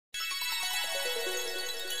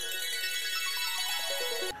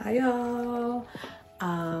Hi y'all.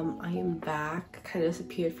 I am back. Kind of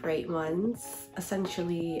disappeared for 8 months.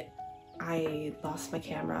 Essentially, I lost my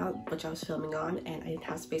camera, which I was filming on, and I didn't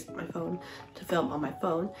have space on my phone to film on my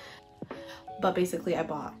phone. But basically, I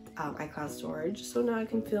bought iCloud storage, so now I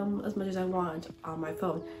can film as much as I want on my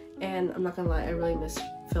phone. And I'm not gonna lie, I really miss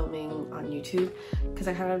filming on YouTube because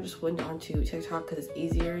I kind of just went onto TikTok because it's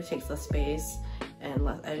easier, it takes less space and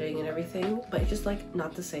less editing and everything, but it's just like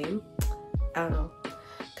not the same. I don't know,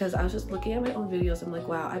 because I was just looking at my own videos. I'm like,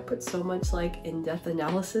 wow, I put so much like in-depth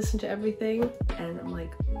analysis into everything, and I'm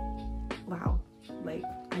like, wow, like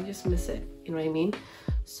I just miss it, you know what I mean?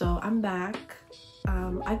 So I'm back.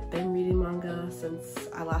 I've been reading manga since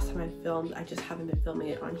last time I filmed. I just haven't been filming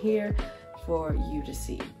it on here for you to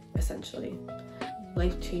see, essentially.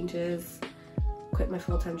 Life changes, quit my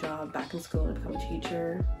full-time job, back in school to become a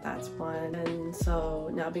teacher, that's one. And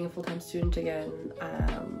so now being a full-time student again,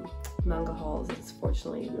 manga halls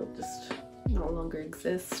unfortunately will just no longer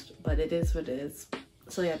exist, but it is what it is.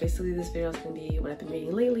 So yeah, basically this video is going to be what I've been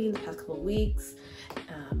reading lately in the past couple of weeks,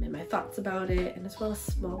 and my thoughts about it, and as well as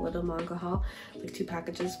a small little manga haul, like 2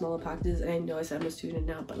 packages, smaller packages. And I know I said I'm a student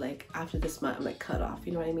now, but like after this month I'm like cut off,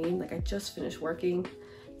 you know what I mean? Like I just finished working,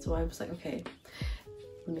 so I was like, okay,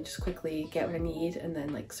 let me just quickly get what I need and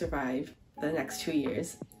then like survive the next 2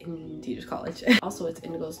 years in teachers college. Also, it's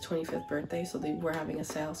Indigo's 25th birthday, so they were having a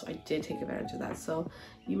sale, so I did take advantage of that. So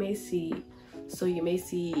you may see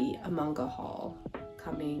a manga haul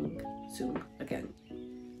coming soon again.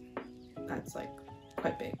 That's like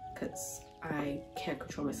quite big because I can't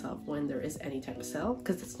control myself when there is any type of sale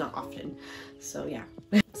because it's not often. So yeah.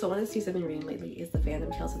 So one of the series I've been reading lately is the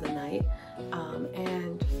Phantom Tales of the Night,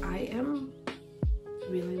 and I am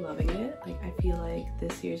really loving it. Like I feel like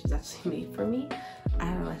this series was actually made for me. I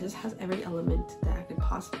don't know, it just has every element that I could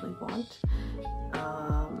possibly want.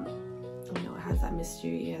 You know, it has that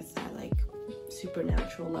mystery, it has that like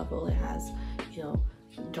supernatural level, it has, you know,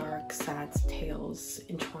 dark sad tales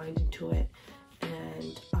entwined into it,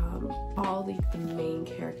 and all the main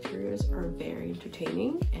characters are very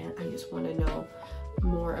entertaining, and I just want to know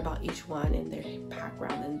more about each one and their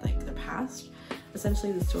background and like their past.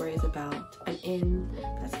 Essentially the story is about an inn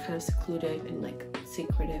that's kind of secluded and like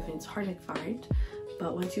secretive, and it's hard to find,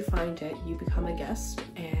 but once you find it you become a guest,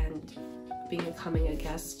 and becoming a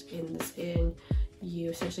guest in this inn, you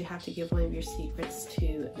essentially have to give one of your secrets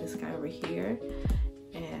to this guy over here.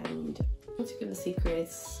 And once you give the secret,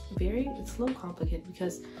 it's a little complicated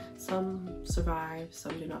because some survive,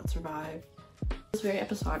 some do not survive. It's very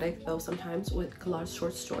episodic though, sometimes with a lot of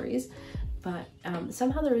short stories, but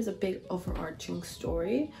somehow there is a big overarching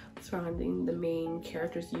story surrounding the main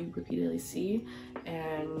characters you repeatedly see,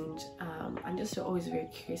 and I'm just always very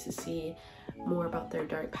curious to see more about their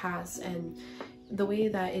dark past and the way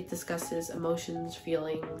that it discusses emotions,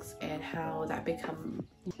 feelings, and how that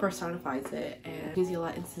personifies it. And you see a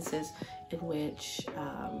lot of instances in which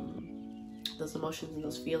those emotions and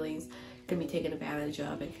those feelings can be taken advantage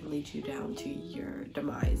of and can lead you down to your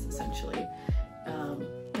demise, essentially.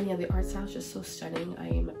 And yeah, the art style is just so stunning. I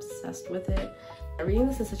am obsessed with it. Reading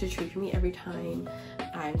this is such a treat for me. Every time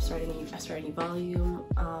I start a new volume,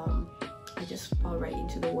 I just fall right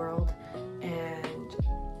into the world, and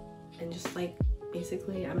just like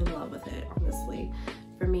basically I'm in love with it, honestly.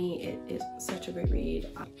 For me, it is such a great read.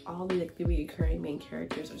 All the recurring main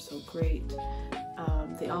characters are so great.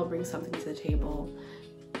 They all bring something to the table,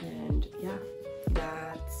 and yeah,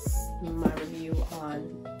 that's my review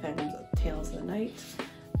on Phantom Tales of the Night.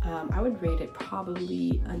 I would rate it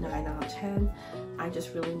probably a 9 out of 10. I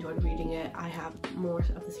just really enjoyed reading it. I have more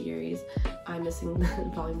of the series. I'm missing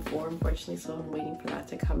volume 4, unfortunately, so I'm waiting for that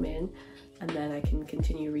to come in, and then I can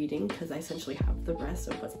continue reading because I essentially have the rest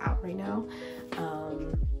of what's out right now.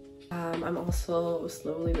 I'm also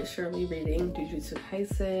slowly but surely reading Jujutsu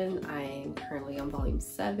Kaisen. I'm currently on volume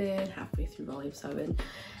 7, halfway through volume 7.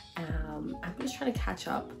 I'm just trying to catch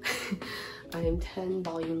up. I am 10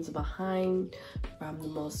 volumes behind from the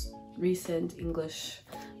most recent English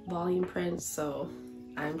volume print, so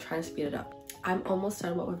I'm trying to speed it up. I'm almost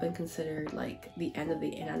done what would have been considered like the end of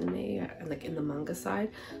the anime and like in the manga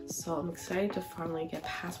side, so I'm excited to finally get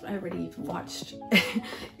past what I already watched,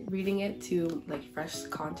 reading it to like fresh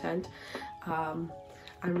content.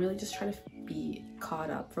 I'm really just trying to be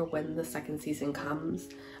caught up for when the 2nd season comes.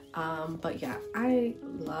 But yeah, I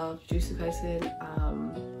love Jujutsu Kaisen.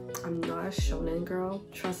 I'm not a shonen girl,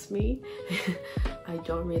 trust me. I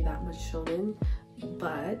don't read that much shonen,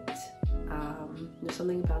 but there's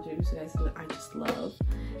something about Jujutsu Kaisen that I just love.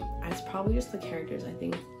 It's probably just the characters.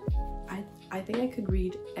 I I think I could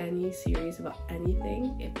read any series about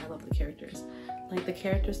anything if I love the characters. Like, the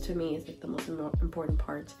characters to me is like the most important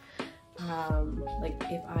part. Like,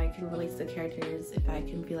 if I can relate to the characters, if I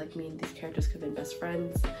can feel like me and these characters could have been best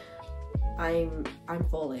friends, I'm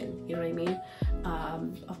full in, you know what I mean?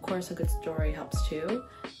 Of course, a good story helps too,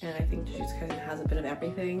 and I think Jujutsu Kaisen has a bit of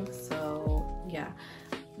everything. So yeah,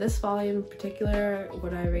 this volume in particular,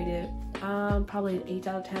 would I rate it? Probably an 8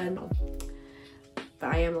 out of 10.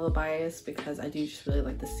 But I am a little biased because I do just really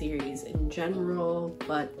like the series in general.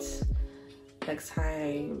 But next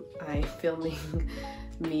time I'm filming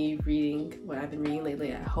me reading what I've been reading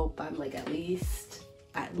lately, I hope I'm like at least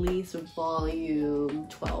volume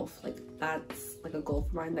 12. Like, that's like a goal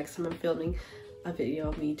for mine. Next time I'm filming a video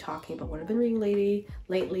of me talking about what I've been reading lately,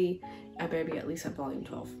 I better be at least at volume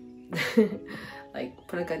 12. Like,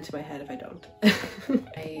 put a gun to my head if I don't.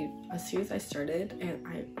 A series I started and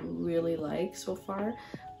I really like so far.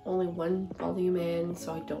 Only one volume in,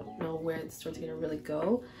 so I don't know where the story's gonna really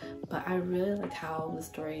go, but I really liked how the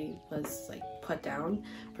story was like put down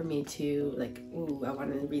for me to like, ooh, I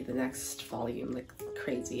want to read the next volume like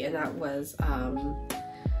crazy. And that was I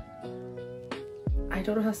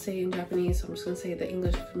don't know how to say it in Japanese, so I'm just gonna say the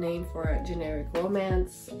English name for it, generic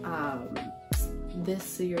romance. This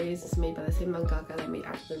series is made by the same mangaka that made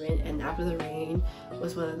After the Rain, and After the Rain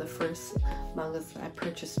was one of the first mangas that I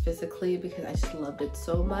purchased physically because I just loved it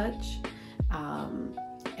so much. And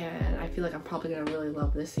I feel like I'm probably gonna really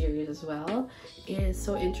love this series as well. It is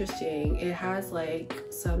so interesting. It has like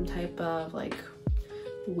some type of like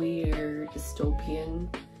weird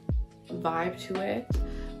dystopian vibe to it,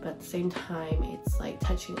 but at the same time it's like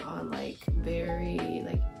touching on like very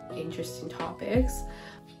like interesting topics.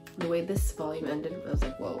 The way this volume ended, I was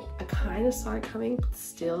like, whoa, I kind of saw it coming, but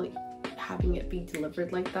still having it be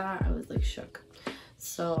delivered like that, I was like shook.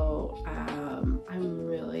 So I'm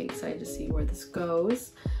really excited to see where this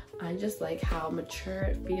goes. I just like how mature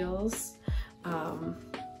it feels, and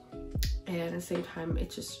at the same time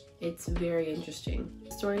it's very interesting.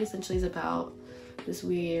 The story essentially is about this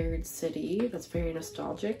weird city that's very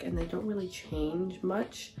nostalgic, and they don't really change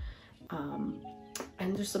much,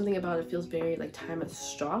 and there's something about it feels very like time has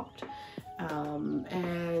stopped.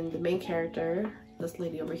 And the main character, this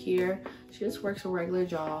lady over here, she just works a regular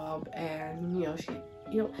job, and you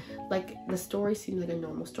know, like the story seems like a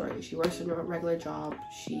normal story. She works a regular job,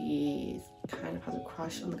 she kind of has a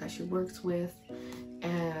crush on the guy she works with,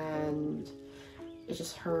 and it's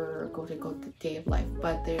just her go the day of life.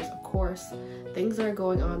 But there's, of course, things that are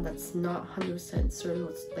going on that's not 100% certain.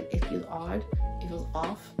 What's like, it feels odd, it feels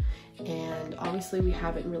off, and obviously we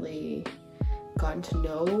haven't really gotten to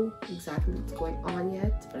know exactly what's going on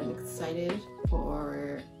yet, but I'm excited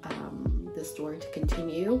for this story to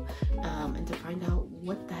continue, and to find out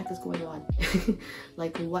what the heck is going on.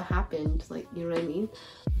 Like, what happened, like, you know what I mean?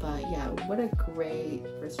 But yeah, what a great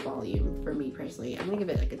first volume for me personally. I'm gonna give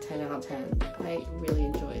it like a 10 out of 10. I really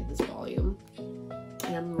enjoyed this volume,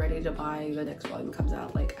 and I'm ready to buy the next volume comes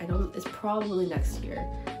out. Like, it's probably next year.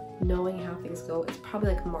 Knowing how things go, it's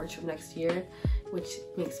probably like March of next year, which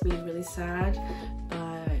makes me really sad,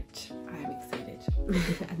 but I'm excited.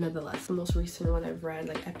 And nonetheless, the most recent one I've read,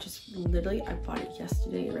 like, I bought it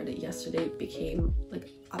yesterday, read it yesterday, became like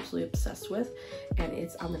absolutely obsessed with, and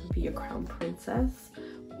it's I'm Gonna Be Your Crown Princess.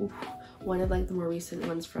 Oof. One of like the more recent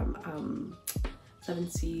ones from Seven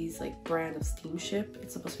Seas, like brand of steamship.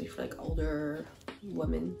 It's supposed to be for like older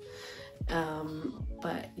women,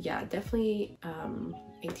 but yeah, definitely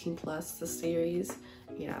 18 plus, the series.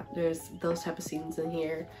 Yeah, there's those type of scenes in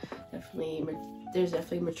here. There's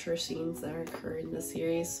definitely mature scenes that occur in the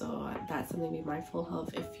series, so that's something to be mindful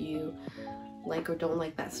of if you like or don't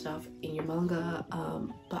like that stuff in your manga.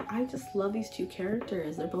 But I just love these two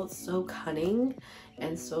characters. They're both so cunning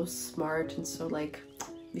and so smart and so like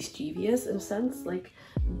mischievous in a sense. Like,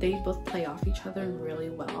 they both play off each other really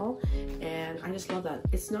well, and I just love that.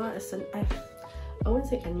 It's not I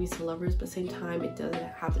wouldn't say enemies to lovers, but at the same time it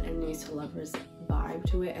doesn't have an enemies to lovers vibe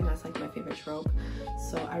to it, and that's like my favorite trope.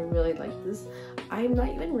 So I really like this. I'm not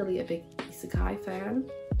even really a big isekai fan,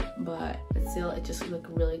 but still it just like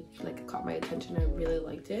really like caught my attention. I really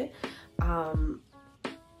liked it.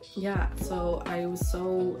 Yeah, so I was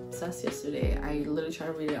so obsessed yesterday. I literally tried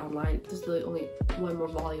to read it online. There's literally only one more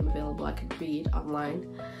volume available I could read online,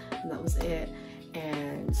 and that was it.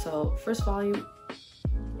 And so first volume,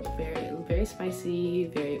 very spicy,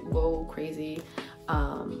 very whoa crazy,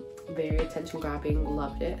 very attention grabbing,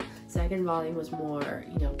 loved it. Second volume was more,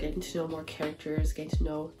 you know, getting to know more characters, getting to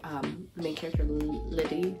know the main character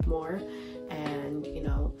Liddy more, and you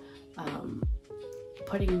know,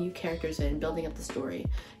 putting new characters in, building up the story,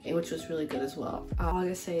 which was really good as well. All I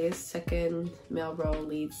gotta say is second male role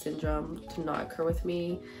lead syndrome to not occur with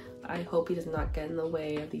me. I hope he does not get in the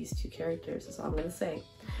way of these two characters, that's all I'm gonna say.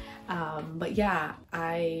 But yeah,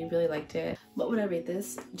 I really liked it. What would I rate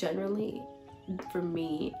this? Generally, for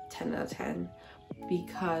me, 10 out of 10,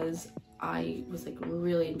 because I was like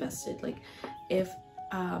really invested. Like if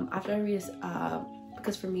after I read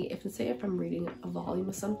because for me, if I'm reading a volume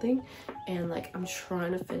of something and like I'm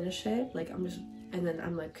trying to finish it, like and then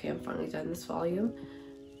I'm like, okay, I'm finally done this volume,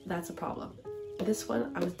 that's a problem. But this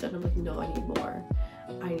one, I was done. I'm like, no, I need more.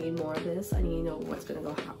 I need more of this. I need to know what's gonna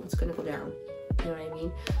go down. You know what I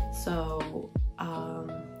mean? So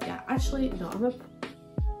yeah, actually no, I'm gonna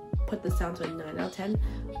put this down to a 9 out of 10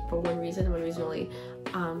 for one reason only.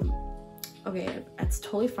 Okay, it's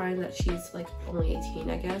totally fine that she's like only 18,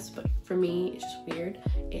 I guess, but for me it's just weird.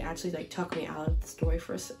 It actually like took me out of the story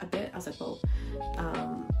for a bit. I was like, well,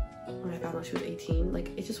 when I found out she was 18, like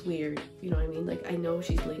it's just weird, you know what I mean? Like I know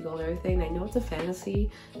she's legal and everything, I know it's a fantasy,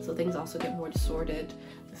 so things also get more distorted,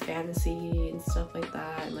 the fantasy and stuff like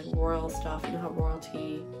that, and like royal stuff, you know how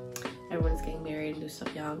royalty, everyone's getting married and do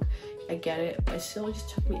stuff young. I get it, but it still just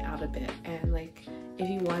took me out a bit. And like if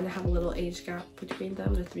you want to have a little age gap between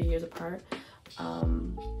them, they're 3 years apart,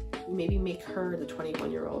 maybe make her the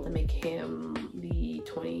 21-year-old and make him the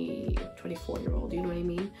 24-year-old, you know what I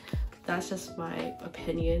mean? That's just my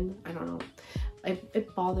opinion. I don't know,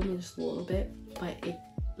 it bothered me just a little bit, but it,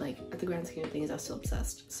 like, at the grand scheme of things, I was still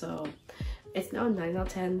obsessed. So it's now a 9 out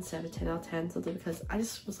of 10 instead of a 10 out of 10, simply because I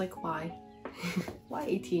just was like, why? Why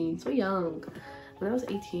 18? So young. When I was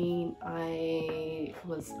 18, I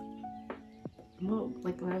was, well,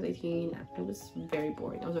 like when I was 18, I was very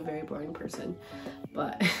boring. I was a very boring person.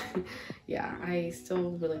 But yeah, I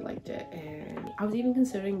still really liked it. And I was even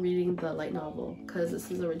considering reading the light novel, because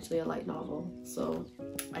this is originally a light novel. So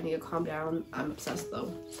I need to calm down. I'm obsessed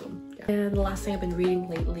though. So yeah. And the last thing I've been reading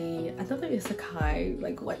lately, another isekai.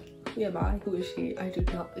 Like, what? Who am I? Who is she? I do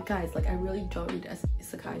not, guys, like I really don't read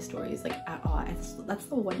isekai stories like at all. That's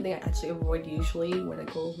the one thing I actually avoid usually when I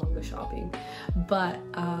go manga shopping. But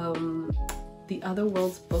the other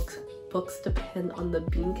world's books depend on the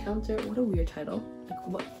bean counter. What a weird title. Like,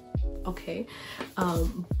 what? Okay.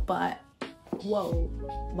 But whoa,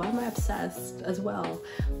 why am I obsessed as well?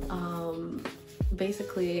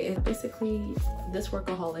 Basically this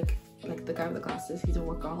workaholic, like the guy with the glasses, he's a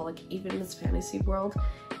workaholic even in this fantasy world,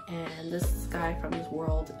 and this guy from this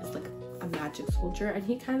world is like a magic soldier, and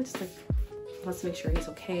he kind of just like wants to make sure he's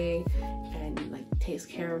okay and like takes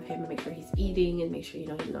care of him and make sure he's eating and make sure, you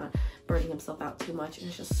know, he's not burning himself out too much, and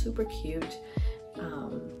it's just super cute.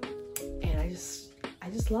 And I just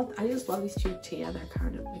love these two together,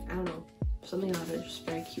 kind of like, I don't know, something about it is just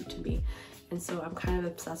very cute to me. And so I'm kind of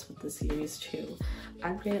obsessed with this series too.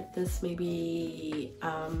 I'd rate this maybe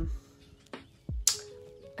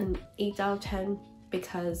an 8 out of 10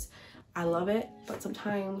 because I love it, but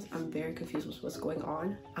sometimes I'm very confused with what's going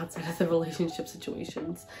on outside of the relationship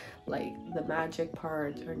situations. Like the magic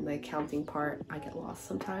part or the accounting part, I get lost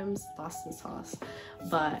sometimes, lost in sauce,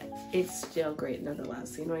 but it's still great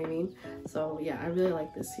nonetheless, you know what I mean? So yeah, I really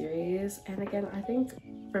like this series. And again, I think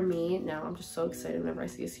for me now, I'm just so excited whenever I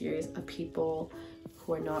see a series of people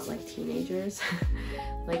who are not like teenagers.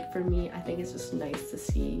 Like for me, I think it's just nice to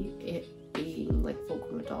see it being like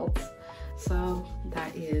full-grown adults. So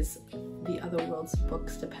that is The Other World's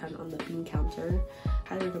Books Depend on the Bean Counter.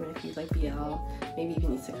 Highly recommend if you like BL, maybe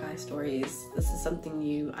even isekai stories. This is something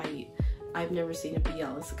new. I've never seen a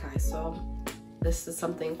BL isekai, so this is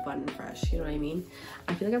something fun and fresh, you know what I mean?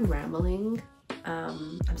 I feel like I'm rambling.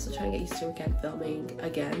 I'm still trying to get used to filming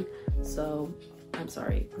again, so I'm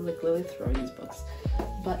sorry. I'm like literally throwing these books.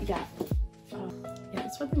 But yeah,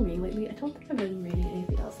 that's what I've been reading lately. I don't think I've been reading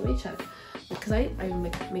anything else. Let me check. Because I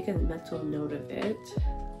make a mental note of it.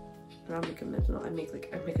 I don't make a mental note, I make a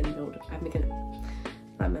note.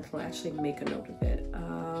 Not mental, I actually make a note of it.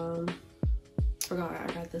 Forgot I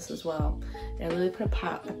read this as well. And I literally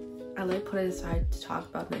put it aside to talk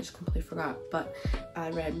about and I just completely forgot. But I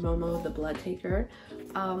read MoMo the Blood Taker.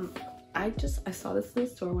 I saw this in the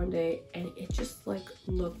store one day and it just like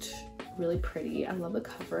looked really pretty. I love the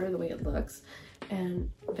cover, the way it looks.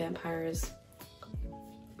 And vampires,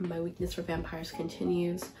 my weakness for vampires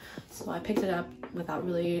continues, so I picked it up without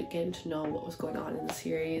really getting to know what was going on in the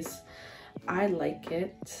series. I like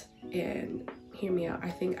it, and hear me out, I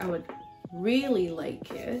think I would really like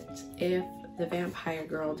it if the vampire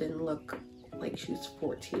girl didn't look like she was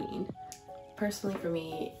 14. Personally, for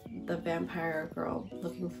me, the vampire girl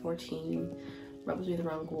looking 14 rubs me the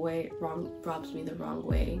wrong way.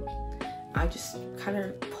 I just kind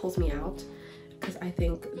of pulls me out. because I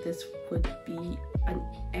think this would be an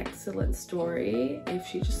excellent story if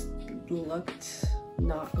she just looked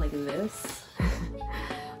not like this.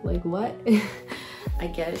 Like, what? I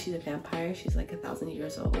get it, she's a vampire, she's like 1,000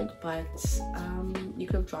 years old, but you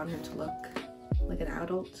could have drawn her to look like an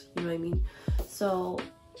adult, you know what I mean? So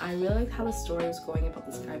I really liked how the story was going about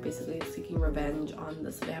this guy basically seeking revenge on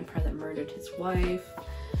this vampire that murdered his wife,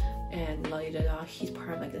 and he's part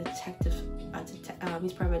of like a detective,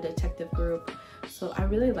 he's part of a detective group. So I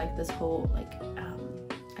really like this whole like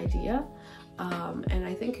idea, and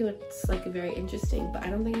I think it's like very interesting, but I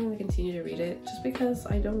don't think I'm gonna continue to read it just because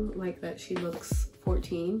I don't like that she looks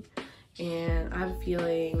 14, and I'm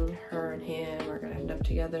feeling her and him are gonna end up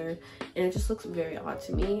together, and it just looks very odd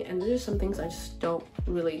to me, and there's some things I just don't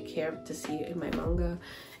really care to see in my manga.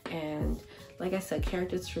 And like I said,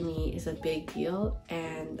 characters for me is a big deal,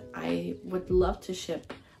 and I would love to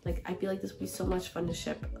ship, like I feel like this would be so much fun to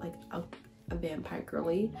ship like a vampire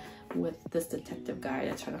girly with this detective guy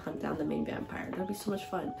that's trying to hunt down the main vampire. That'd be so much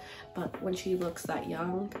fun. But when she looks that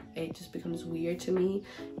young, it just becomes weird to me,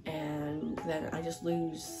 and then I just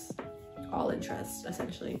lose all interest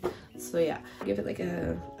essentially. So yeah, I give it like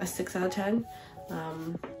a 6 out of 10.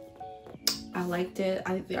 I liked it.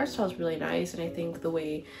 The art style is really nice, and I think the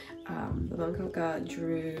way the mangaka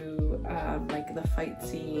drew like the fight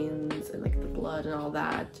scenes and like the blood and all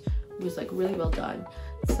that was like really well done.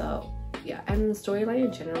 So yeah, and the storyline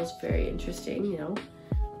in general is very interesting, you know,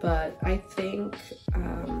 but I think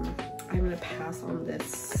I'm gonna pass on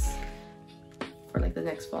this for like the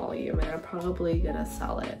next volume, and I'm probably gonna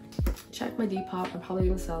sell it. Check my Depop, I'm probably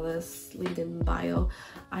gonna sell this, link in bio.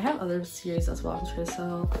 I have other series as well I'm trying to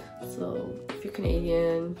sell, so if you're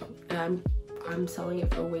Canadian, I'm selling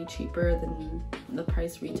it for way cheaper than the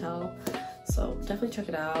price retail, so definitely check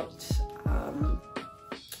it out.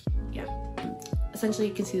 Yeah, essentially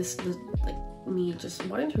you can see this like me just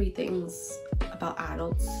wanting to read things about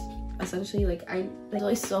adults. Essentially, like there's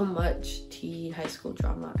only so much teen high school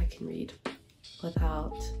drama I can read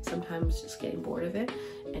without sometimes just getting bored of it.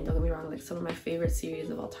 And don't get me wrong, like some of my favorite series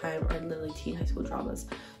of all time are literally teen high school dramas.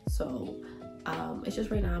 So it's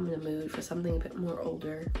just right now I'm in the mood for something a bit more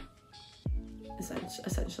older,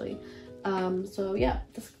 essentially. So yeah,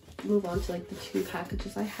 let's move on to like the 2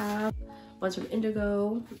 packages I have. One's from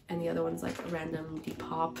Indigo, and the other one's like a random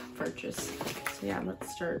Depop purchase. So yeah,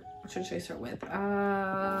 let's start. What should I start with?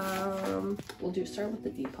 We'll start with the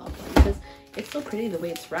Depop one because it's so pretty the way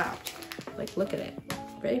it's wrapped. Like, look at it,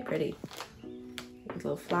 very pretty with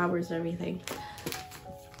little flowers and everything.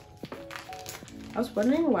 I was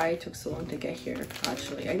wondering why it took so long to get here.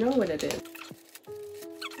 Actually, I know what it is.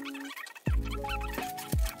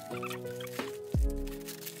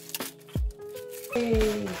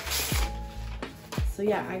 Yay. So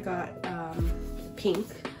yeah, I got Pink.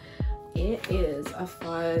 It is a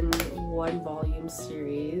fun 1-volume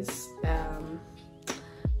series.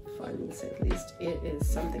 Fun to say the least. It is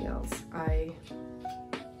something else.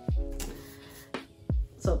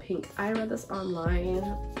 So Pink, I read this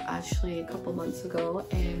online actually a couple months ago,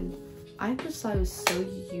 and I just thought it was so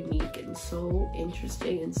unique and so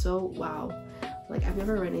interesting and so wow. Like, I've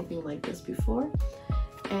never read anything like this before,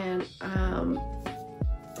 and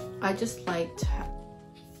I just liked,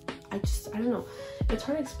 I don't know, it's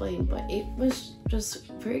hard to explain, but it was just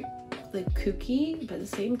very like kooky, but at the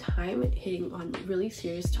same time hitting on really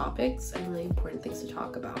serious topics and really important things to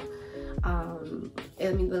talk about.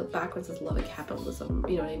 I mean, the background says love and capitalism,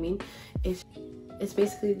 you know what I mean? It's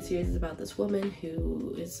basically, the series is about this woman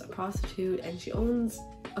who is a prostitute, and she owns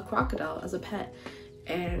a crocodile as a pet,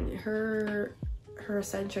 and her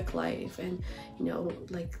eccentric life, and you know,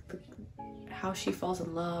 like how she falls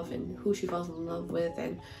in love and who she falls in love with,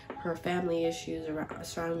 and her family issues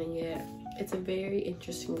surrounding it. It's a very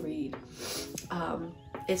interesting read.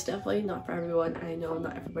 It's definitely not for everyone. I know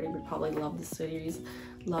not everybody would probably love the series,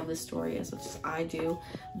 love this story as much as I do,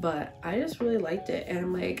 but I just really liked it.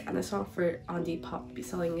 And I saw it on Depop be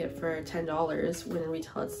selling it for $10 when in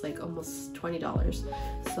retail it's like almost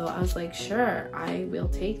 $20. So I was like, sure, I will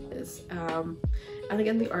take this. And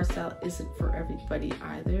again, the art style isn't for everybody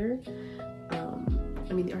either.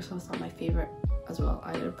 I mean, the art style is not my favorite as well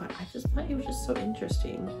either, but I just thought it was just so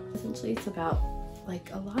interesting. Essentially, it's about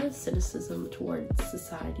like a lot of cynicism towards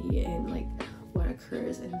society and like what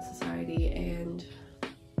occurs in society, and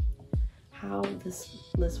how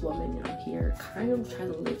this woman out here kind of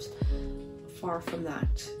tries to live far from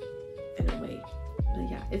that in a way.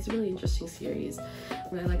 But yeah, it's a really interesting series.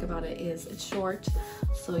 What I like about it is it's short,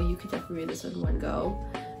 so you could definitely read this in one go,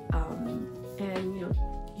 and you know,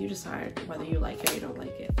 you decide whether you like it or you don't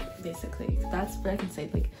like it. Basically, that's what I can say.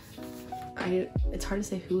 Like, it's hard to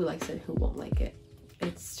say who likes it and who won't like it.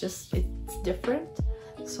 It's different,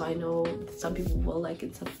 so I know some people will like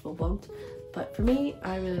it, some people won't, but for me,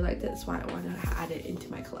 I really liked it. That's why I want to add it into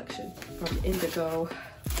my collection. From Indigo,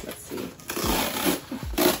 let's see,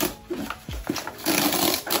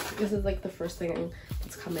 this is like the first thing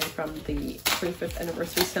that's coming from the 25th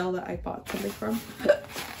anniversary sale that I bought something from.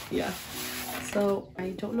 Yeah, so I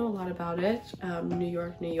don't know a lot about it. New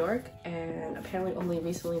York, and apparently only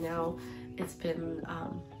recently now it's been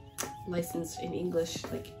licensed in English,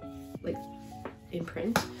 like in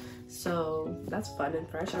print, so that's fun and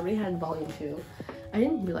fresh. I already had volume 2. I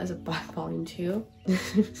didn't realize I bought volume 2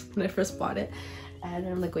 when I first bought it, and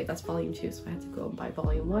I'm like, wait, that's volume 2, so I had to go and buy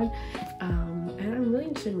volume 1. And I'm really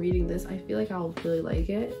interested in reading this. I feel like I'll really like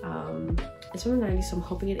it. It's from the 90s, so I'm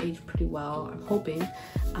hoping it aged pretty well. I'm hoping.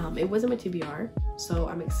 It wasn't my TBR, so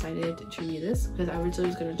I'm excited to read this, because I originally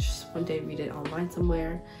was gonna just one day read it online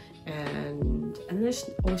somewhere, and then I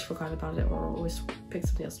just always forgot about it, or always picked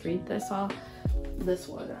something else to read. Then I saw this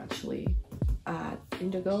one actually at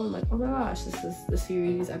Indigo. I'm like, oh my gosh, this is the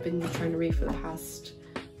series I've been trying to read for the past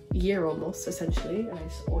year almost, essentially, and I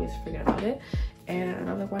just always forget about it. And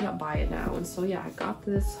I was like, why not buy it now? And so yeah, I got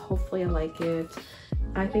this. Hopefully I like it.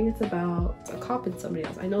 I think it's about a cop and somebody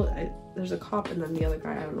else. I know there's a cop, and then the other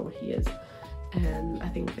guy, I don't know what he is, and I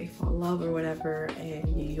think they fall in love or whatever in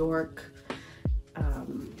New York,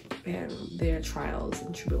 and their trials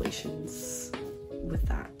and tribulations with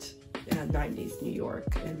that 90s New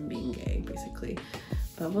York and being gay, basically.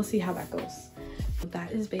 But we'll see how that goes. But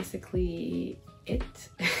that is basically it.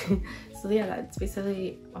 So yeah, that's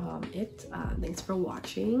basically it. Thanks for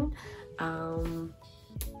watching.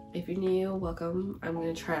 If you're new, welcome. I'm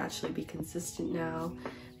gonna try to actually be consistent now,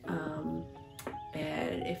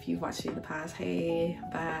 and if you've watched me in the past, hey,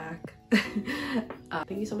 I'm back.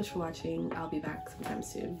 Thank you so much for watching. I'll be back sometime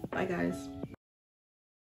soon. Bye guys.